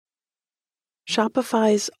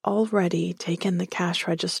Shopify's already taken the cash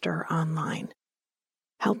register online,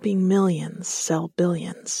 helping millions sell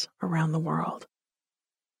billions around the world.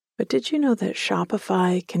 But did you know that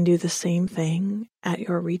Shopify can do the same thing at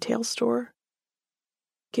your retail store?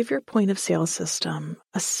 Give your point of sale system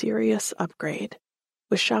a serious upgrade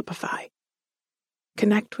with Shopify.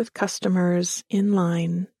 Connect with customers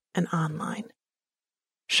in-line and online.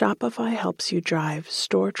 Shopify helps you drive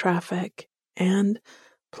store traffic and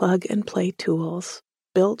plug-and-play tools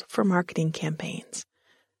built for marketing campaigns,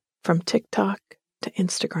 from TikTok to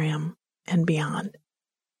Instagram and beyond.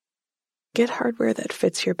 Get hardware that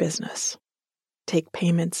fits your business. Take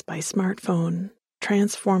payments by smartphone,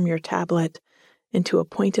 transform your tablet into a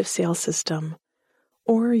point-of-sale system,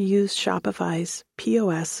 or use Shopify's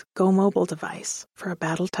POS Go Mobile device for a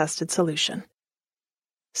battle-tested solution.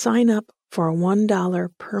 Sign up for a $1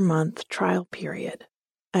 per month trial period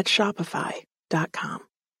at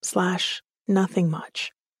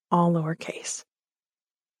shopify.com/nothingmuch, all lowercase.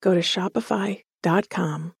 Go to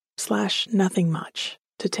shopify.com/nothingmuch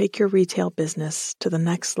to take your retail business to the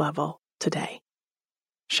next level today.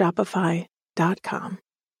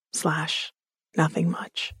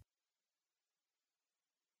 Shopify.com/nothingmuch.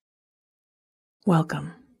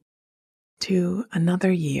 Welcome to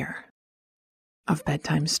another year of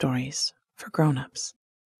bedtime stories for grown-ups,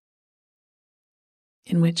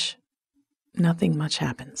 in which nothing much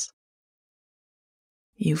happens.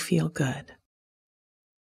 You feel good,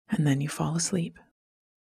 and then you fall asleep.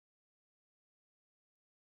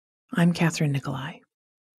 I'm Catherine Nicolai.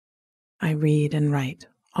 I read and write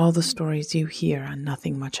all the stories you hear on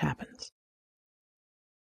Nothing Much Happens.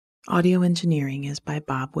 Audio engineering is by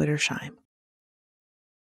Bob Wittersheim.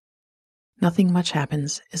 Nothing Much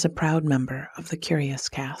Happens is a proud member of the Curious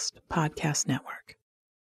Cast podcast network.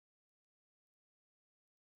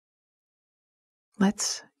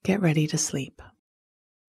 Let's get ready to sleep.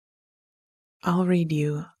 I'll read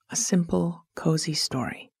you a simple, cozy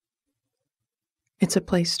story. It's a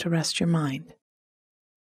place to rest your mind.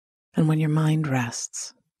 And when your mind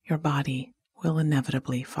rests, your body will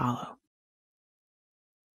inevitably follow.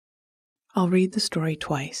 I'll read the story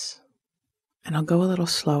twice, and I'll go a little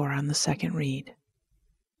slower on the second read.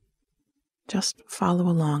 Just follow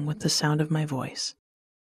along with the sound of my voice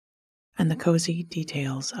and the cozy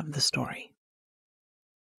details of the story.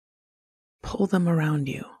 Pull them around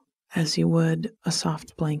you as you would a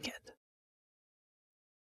soft blanket.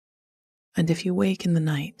 And if you wake in the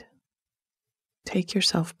night, take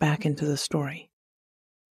yourself back into the story,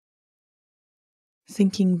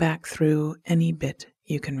 thinking back through any bit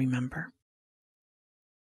you can remember.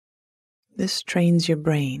 This trains your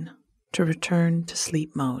brain to return to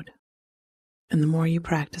sleep mode, and the more you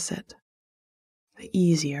practice it, the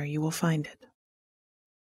easier you will find it.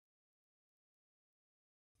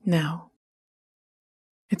 Now,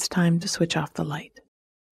 it's time to switch off the light.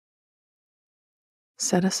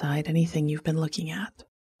 Set aside anything you've been looking at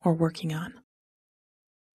or working on.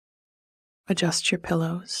 Adjust your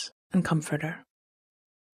pillows and comforter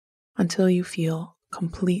until you feel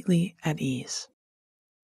completely at ease.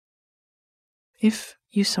 If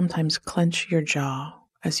you sometimes clench your jaw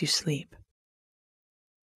as you sleep,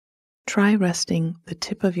 try resting the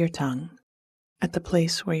tip of your tongue at the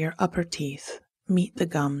place where your upper teeth meet the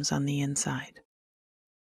gums on the inside.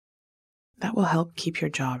 That will help keep your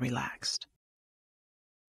jaw relaxed.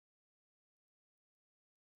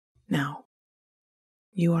 Now,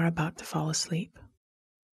 you are about to fall asleep.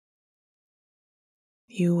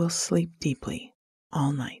 You will sleep deeply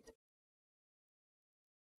all night.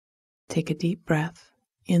 Take a deep breath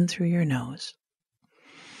in through your nose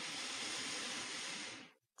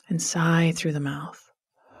and sigh through the mouth.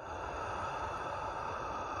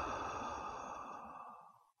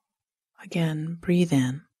 Again, breathe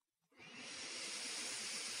in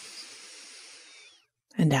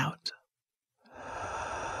and out.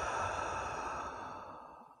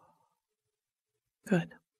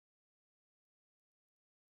 Good.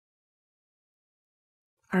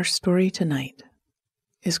 Our story tonight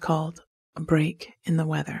is called A Break in the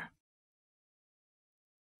Weather,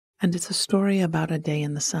 and it's a story about a day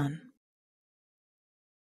in the sun.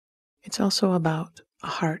 It's also about a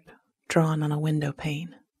heart drawn on a window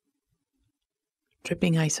pane,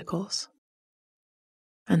 dripping icicles,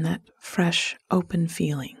 and that fresh, open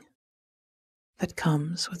feeling that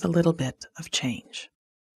comes with a little bit of change.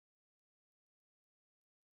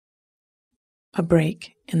 A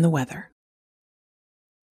Break in the Weather.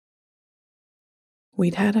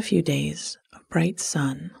 We'd had a few days of bright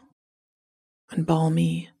sun and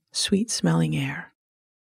balmy, sweet-smelling air,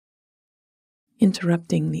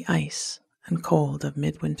 interrupting the ice and cold of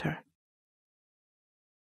midwinter.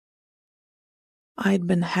 I'd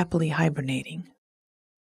been happily hibernating,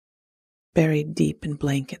 buried deep in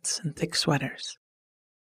blankets and thick sweaters,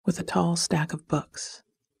 with a tall stack of books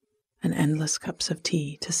and endless cups of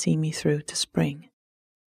tea to see me through to spring.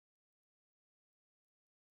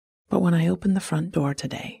 But when I opened the front door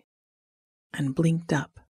today and blinked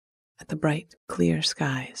up at the bright, clear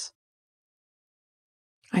skies,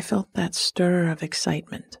 I felt that stir of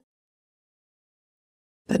excitement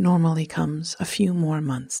that normally comes a few more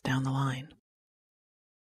months down the line.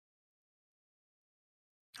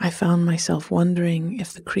 I found myself wondering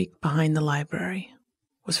if the creek behind the library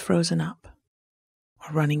was frozen up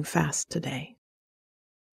or running fast today.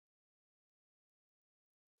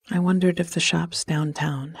 I wondered if the shops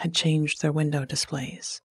downtown had changed their window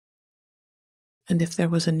displays, and if there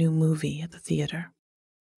was a new movie at the theater.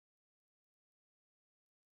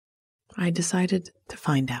 I decided to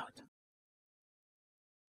find out.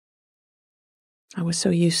 I was so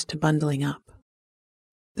used to bundling up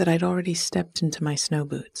that I'd already stepped into my snow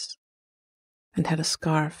boots and had a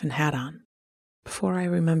scarf and hat on before I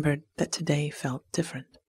remembered that today felt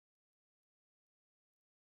different.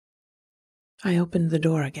 I opened the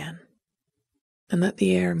door again and let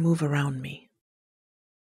the air move around me.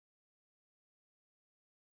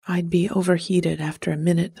 I'd be overheated after a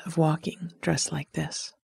minute of walking dressed like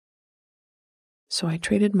this, so I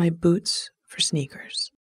traded my boots for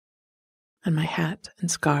sneakers and my hat and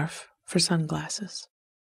scarf for sunglasses.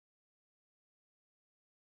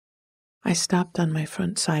 I stopped on my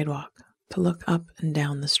front sidewalk to look up and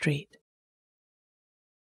down the street.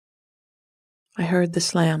 I heard the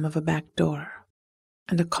slam of a back door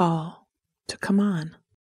and a call to come on,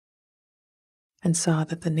 and saw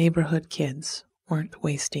that the neighborhood kids weren't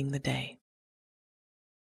wasting the day.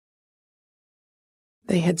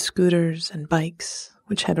 They had scooters and bikes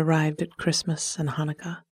which had arrived at Christmas and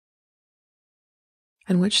Hanukkah,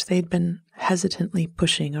 and which they'd been hesitantly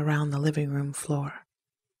pushing around the living room floor,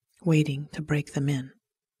 waiting to break them in.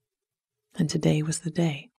 And today was the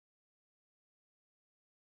day.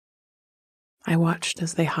 I watched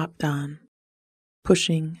as they hopped on,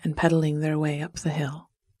 pushing and pedaling their way up the hill,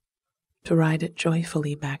 to ride it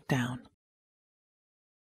joyfully back down.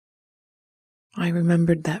 I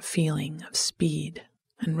remembered that feeling of speed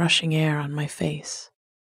and rushing air on my face,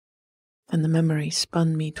 and the memory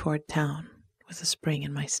spun me toward town with a spring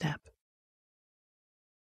in my step.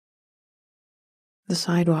 The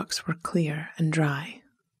sidewalks were clear and dry,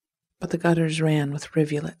 but the gutters ran with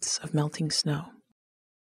rivulets of melting snow.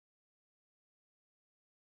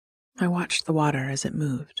 I watched the water as it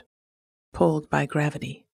moved, pulled by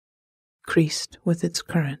gravity, creased with its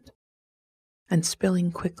current, and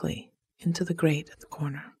spilling quickly into the grate at the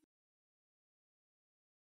corner.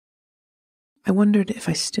 I wondered if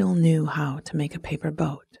I still knew how to make a paper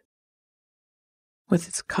boat, with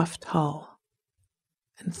its cuffed hull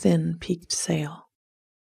and thin peaked sail.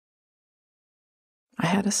 I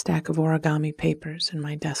had a stack of origami papers in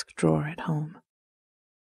my desk drawer at home.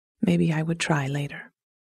 Maybe I would try later.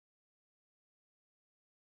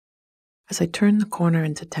 As I turned the corner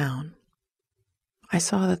into town, I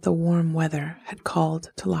saw that the warm weather had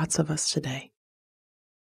called to lots of us today.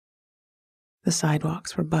 The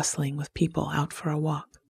sidewalks were bustling with people out for a walk,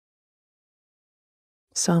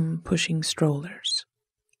 some pushing strollers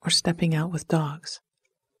or stepping out with dogs,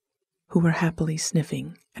 who were happily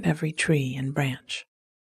sniffing at every tree and branch.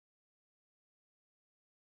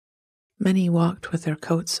 Many walked with their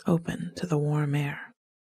coats open to the warm air,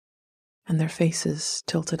 and their faces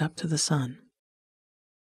tilted up to the sun.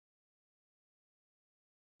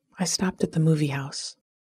 I stopped at the movie house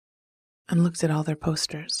and looked at all their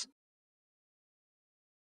posters.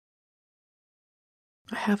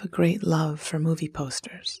 I have a great love for movie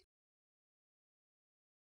posters,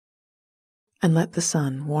 and let the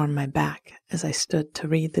sun warm my back as I stood to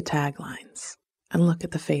read the taglines and look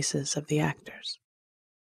at the faces of the actors.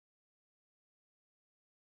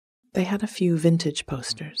 They had a few vintage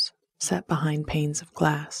posters set behind panes of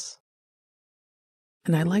glass,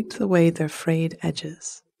 and I liked the way their frayed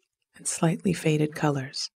edges and slightly faded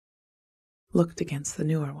colors looked against the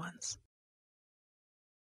newer ones.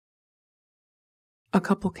 A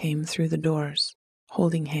couple came through the doors,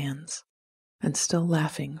 holding hands and still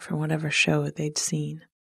laughing for whatever show they'd seen,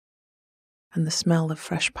 and the smell of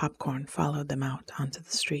fresh popcorn followed them out onto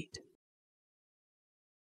the street.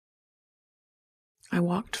 I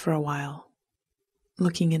walked for a while,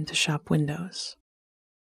 looking into shop windows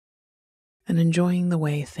and enjoying the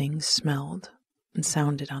way things smelled and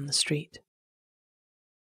sounded on the street.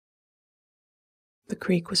 The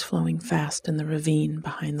creek was flowing fast in the ravine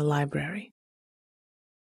behind the library,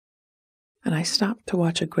 and I stopped to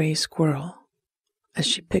watch a gray squirrel as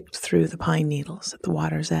she picked through the pine needles at the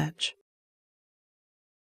water's edge.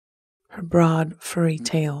 Her broad, furry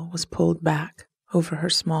tail was pulled back over her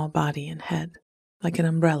small body and head like an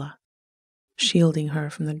umbrella, shielding her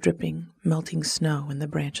from the dripping, melting snow in the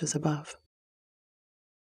branches above.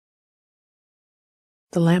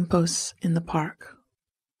 The lampposts in the park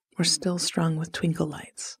were still strung with twinkle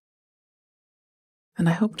lights, and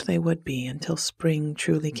I hoped they would be until spring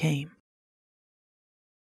truly came.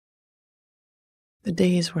 The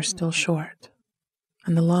days were still short,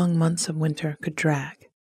 and the long months of winter could drag.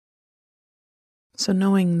 So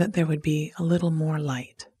knowing that there would be a little more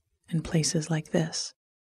light in places like this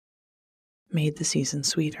made the season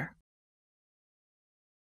sweeter.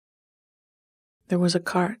 There was a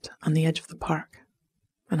cart on the edge of the park,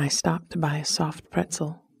 and I stopped to buy a soft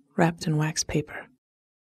pretzel wrapped in wax paper,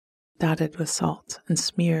 dotted with salt and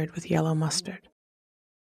smeared with yellow mustard.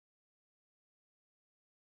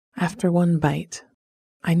 After one bite,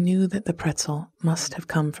 I knew that the pretzel must have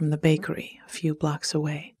come from the bakery a few blocks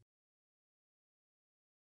away.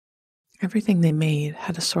 Everything they made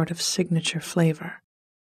had a sort of signature flavor.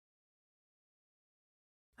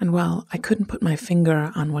 And while I couldn't put my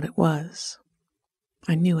finger on what it was,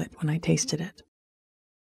 I knew it when I tasted it.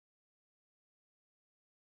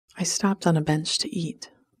 I stopped on a bench to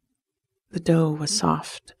eat. The dough was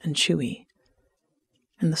soft and chewy,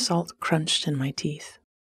 and the salt crunched in my teeth.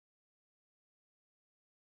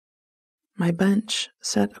 My bench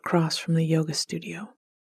sat across from the yoga studio,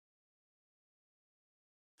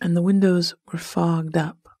 and the windows were fogged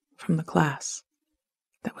up from the class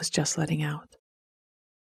that was just letting out.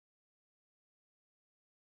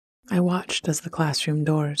 I watched as the classroom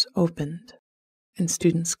doors opened and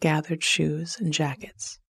students gathered shoes and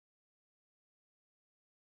jackets.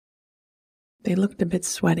 They looked a bit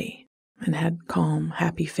sweaty and had calm,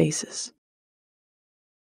 happy faces.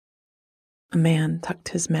 A man tucked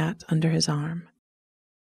his mat under his arm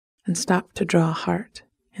and stopped to draw a heart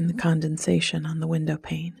in the condensation on the window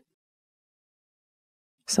pane.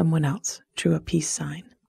 Someone else drew a peace sign.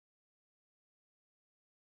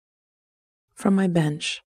 From my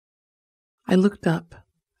bench, I looked up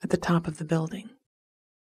at the top of the building.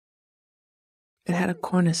 It had a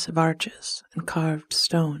cornice of arches and carved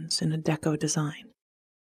stones in a deco design.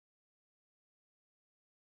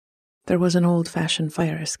 There was an old-fashioned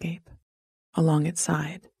fire escape along its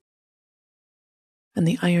side, and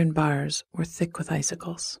the iron bars were thick with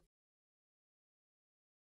icicles.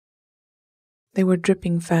 They were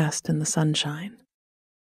dripping fast in the sunshine,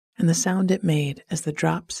 and the sound it made as the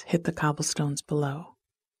drops hit the cobblestones below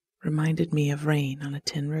reminded me of rain on a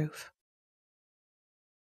tin roof.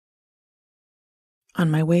 On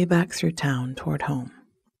my way back through town toward home,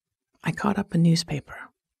 I caught up a newspaper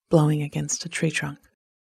blowing against a tree trunk.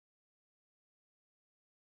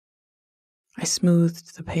 I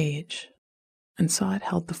smoothed the page and saw it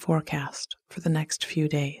held the forecast for the next few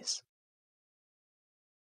days.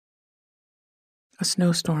 A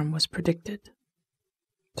snowstorm was predicted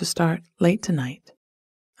to start late tonight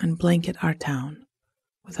and blanket our town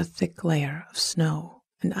with a thick layer of snow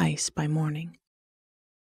and ice by morning.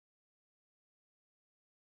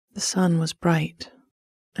 The sun was bright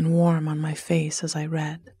and warm on my face as I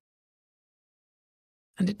read,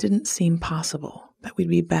 and it didn't seem possible that we'd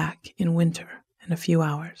be back in winter in a few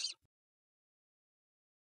hours.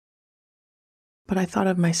 But I thought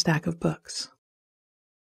of my stack of books,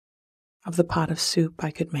 of the pot of soup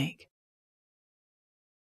I could make,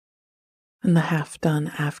 and the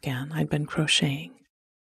half-done Afghan I'd been crocheting,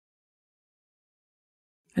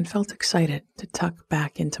 and felt excited to tuck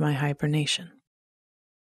back into my hibernation.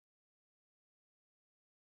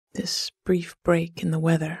 This brief break in the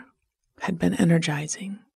weather had been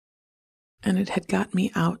energizing, and it had got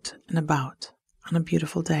me out and about on a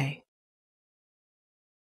beautiful day.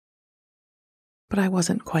 But I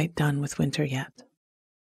wasn't quite done with winter yet,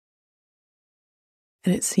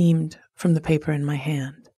 and it seemed from the paper in my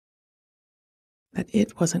hand that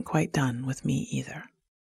it wasn't quite done with me either.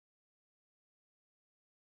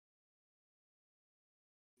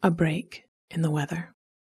 A break in the weather.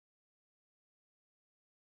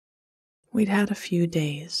 We'd had a few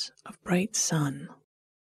days of bright sun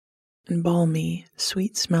and balmy,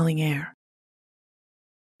 sweet-smelling air,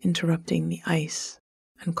 interrupting the ice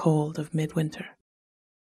and cold of midwinter.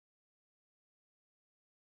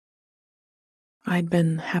 I'd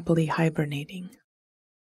been happily hibernating,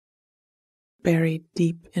 buried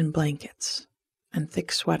deep in blankets and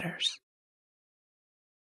thick sweaters,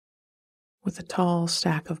 with a tall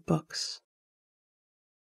stack of books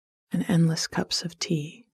and endless cups of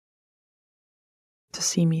tea to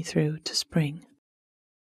see me through to spring.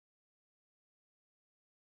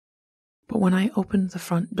 But when I opened the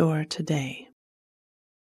front door today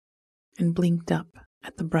and blinked up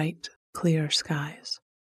at the bright, clear skies,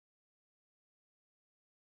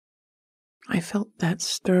 I felt that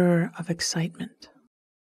stir of excitement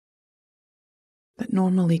that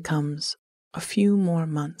normally comes a few more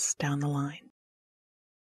months down the line.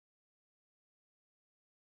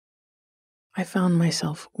 I found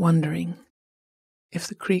myself wondering if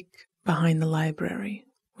the creek behind the library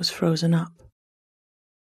was frozen up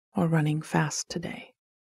or running fast today.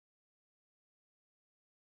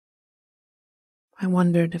 I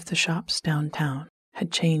wondered if the shops downtown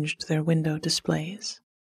had changed their window displays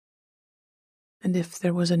and if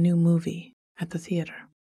there was a new movie at the theater.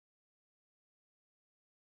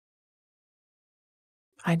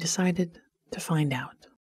 I decided to find out.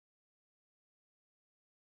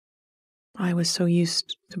 I was so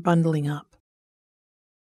used to bundling up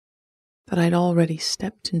that I'd already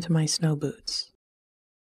stepped into my snow boots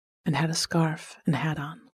and had a scarf and hat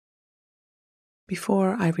on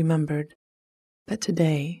before I remembered that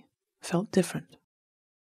today felt different.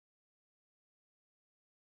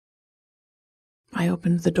 I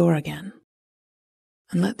opened the door again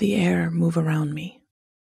and let the air move around me.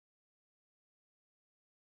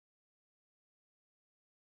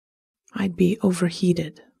 I'd be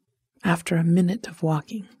overheated after a minute of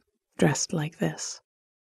walking dressed like this.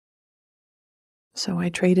 So I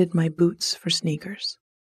traded my boots for sneakers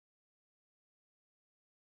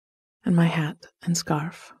and my hat and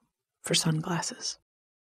scarf for sunglasses.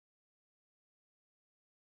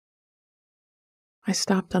 I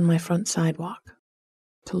stopped on my front sidewalk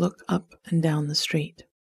to look up and down the street.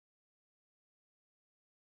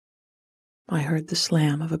 I heard the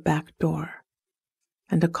slam of a back door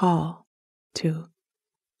and a call to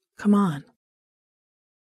come on,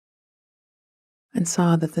 and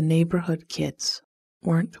saw that the neighborhood kids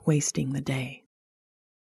weren't wasting the day.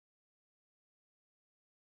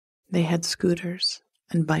 They had scooters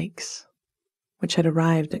and bikes, which had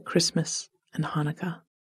arrived at Christmas and Hanukkah,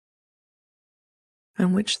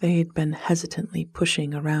 and which they'd been hesitantly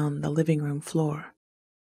pushing around the living room floor,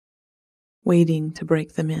 waiting to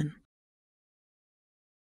break them in.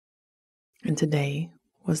 And today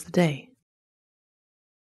was the day.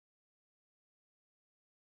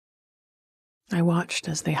 I watched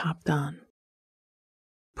as they hopped on,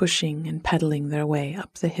 pushing and pedaling their way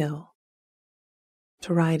up the hill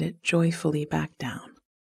to ride it joyfully back down.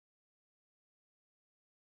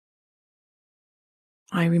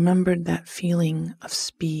 I remembered that feeling of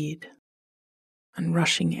speed and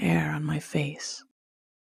rushing air on my face,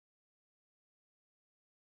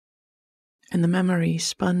 and the memory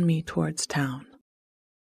spun me towards town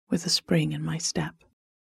with a spring in my step.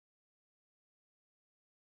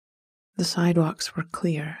 The sidewalks were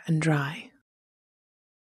clear and dry,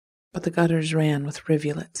 but the gutters ran with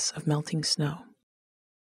rivulets of melting snow.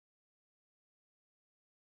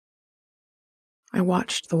 I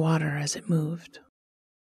watched the water as it moved,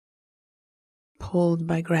 pulled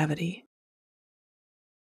by gravity,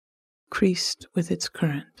 creased with its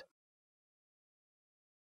current,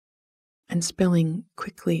 and spilling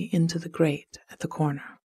quickly into the grate at the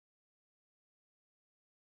corner.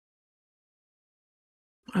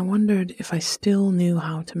 I wondered if I still knew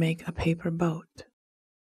how to make a paper boat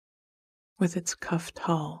with its cuffed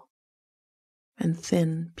hull and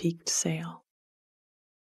thin peaked sail.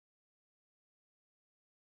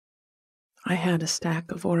 I had a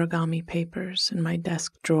stack of origami papers in my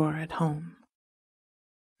desk drawer at home,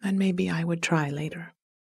 and maybe I would try later.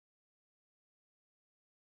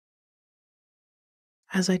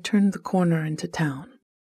 As I turned the corner into town,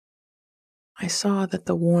 I saw that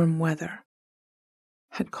the warm weather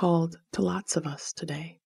had called to lots of us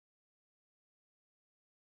today.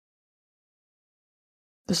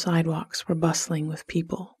 The sidewalks were bustling with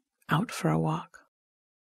people out for a walk,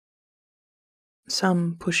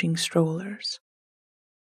 some pushing strollers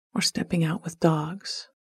or stepping out with dogs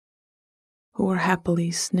who were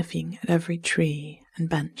happily sniffing at every tree and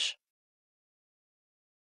bench.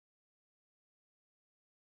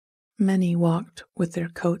 Many walked with their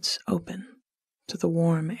coats open to the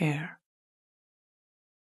warm air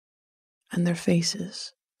and their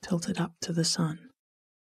faces tilted up to the sun.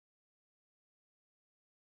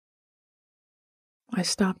 I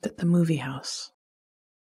stopped at the movie house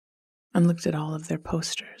and looked at all of their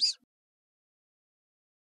posters.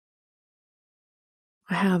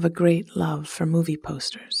 I have a great love for movie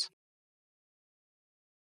posters,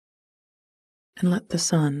 and let the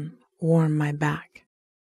sun warm my back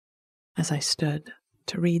as I stood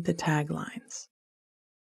to read the taglines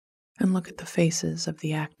and look at the faces of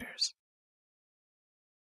the actors.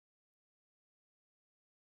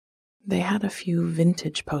 They had a few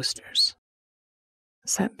vintage posters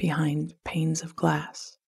set behind panes of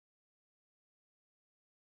glass,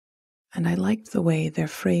 and I liked the way their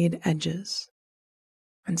frayed edges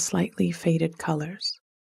and slightly faded colors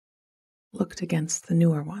looked against the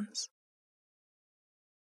newer ones.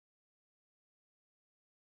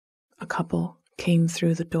 A couple came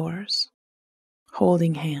through the doors,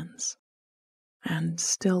 holding hands and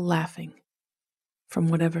still laughing from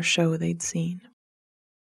whatever show they'd seen.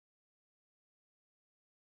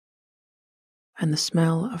 And the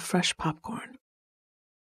smell of fresh popcorn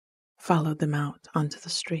followed them out onto the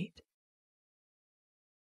street.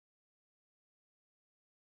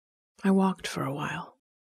 I walked for a while,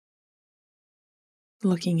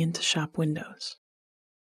 looking into shop windows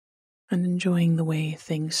and enjoying the way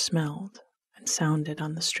things smelled and sounded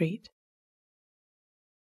on the street.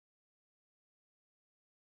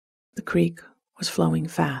 The creek was flowing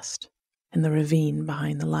fast in the ravine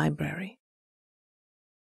behind the library,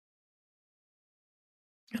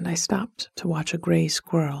 and I stopped to watch a gray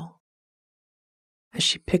squirrel as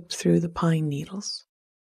she picked through the pine needles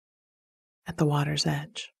at the water's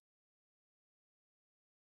edge.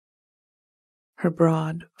 Her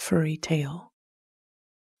broad, furry tail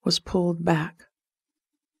was pulled back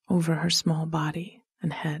over her small body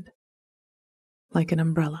and head like an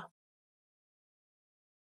umbrella,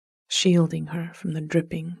 shielding her from the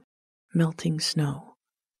dripping, melting snow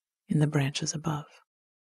in the branches above.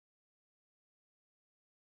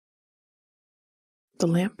 The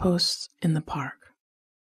lampposts in the park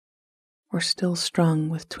were still strung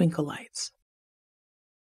with twinkle lights,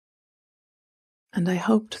 and I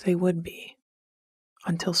hoped they would be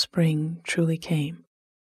until spring truly came.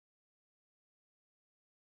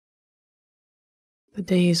 The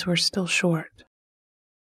days were still short,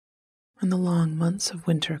 and the long months of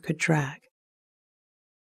winter could drag.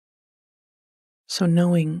 So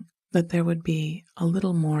knowing that there would be a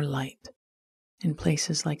little more light in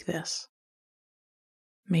places like this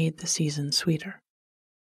made the season sweeter.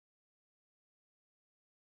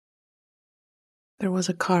 There was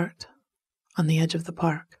a cart on the edge of the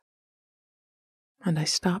park, and I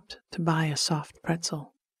stopped to buy a soft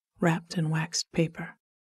pretzel wrapped in waxed paper,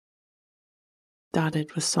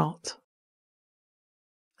 dotted with salt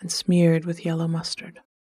and smeared with yellow mustard.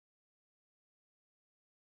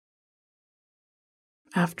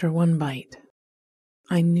 After one bite,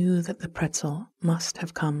 I knew that the pretzel must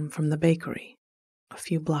have come from the bakery a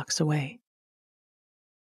few blocks away.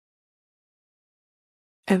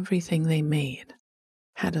 Everything they made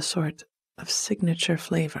had a sort of signature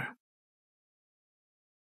flavor.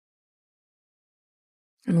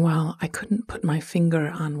 And while I couldn't put my finger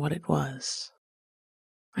on what it was,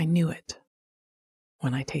 I knew it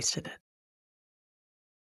when I tasted it.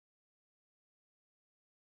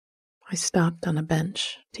 I stopped on a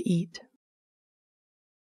bench to eat.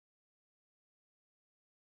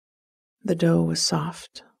 The dough was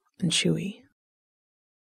soft and chewy,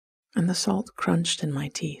 and the salt crunched in my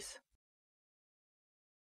teeth.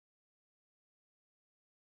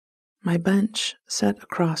 My bench sat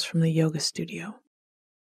across from the yoga studio,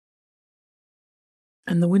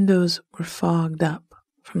 and the windows were fogged up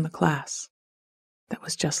from the class that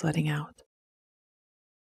was just letting out.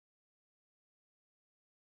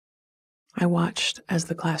 I watched as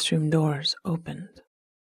the classroom doors opened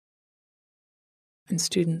and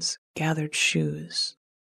students gathered shoes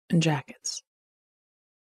and jackets.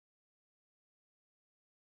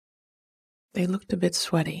 They looked a bit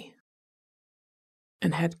sweaty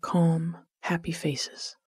and had calm, happy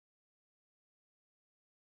faces.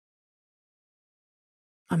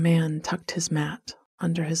 A man tucked his mat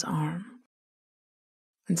under his arm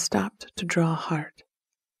and stopped to draw a heart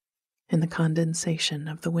in the condensation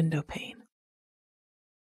of the window pane.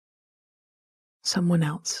 Someone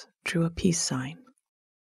else drew a peace sign.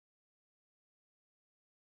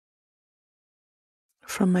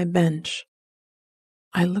 From my bench,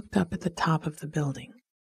 I looked up at the top of the building.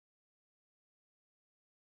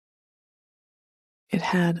 It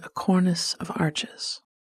had a cornice of arches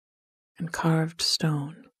and carved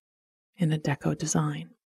stone in a deco design.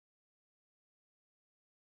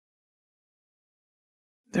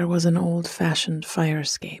 There was an old-fashioned fire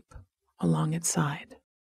escape along its side,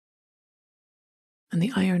 and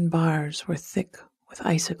the iron bars were thick with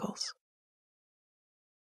icicles.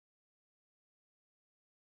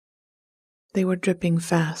 They were dripping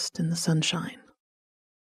fast in the sunshine,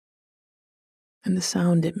 and the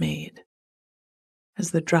sound it made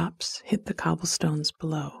as the drops hit the cobblestones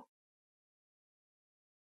below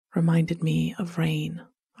reminded me of rain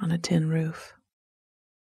on a tin roof.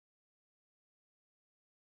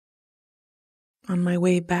 On my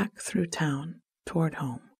way back through town toward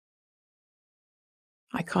home,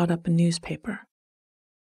 I caught up a newspaper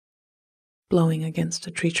blowing against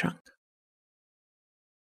a tree trunk.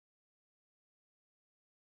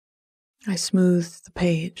 I smoothed the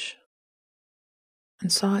page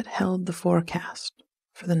and saw it held the forecast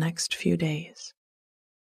for the next few days.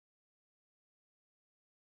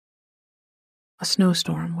 A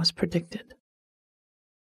snowstorm was predicted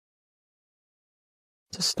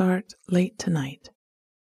to start late tonight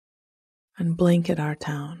and blanket our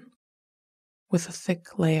town with a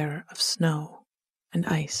thick layer of snow and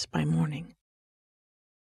ice by morning.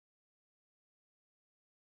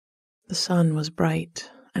 The sun was bright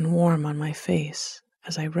and warm on my face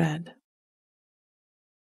as I read,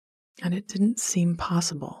 and it didn't seem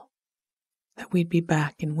possible that we'd be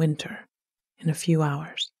back in winter in a few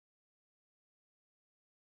hours.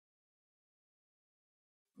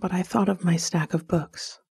 But I thought of my stack of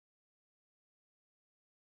books,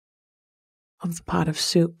 of the pot of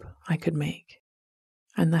soup I could make,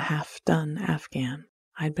 and the half-done Afghan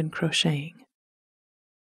I'd been crocheting,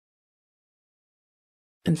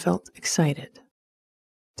 and felt excited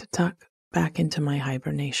to tuck back into my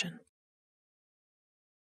hibernation.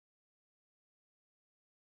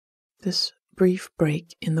 This brief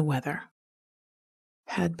break in the weather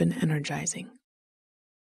had been energizing,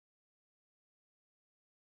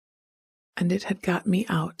 and it had got me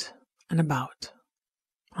out and about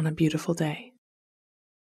on a beautiful day.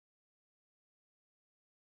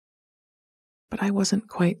 But I wasn't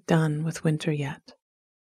quite done with winter yet,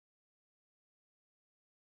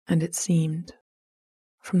 and it seemed,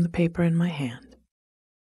 from the paper in my hand,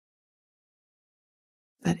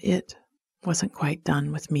 that it wasn't quite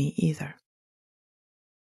done with me either.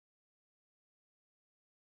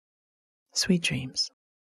 Sweet dreams.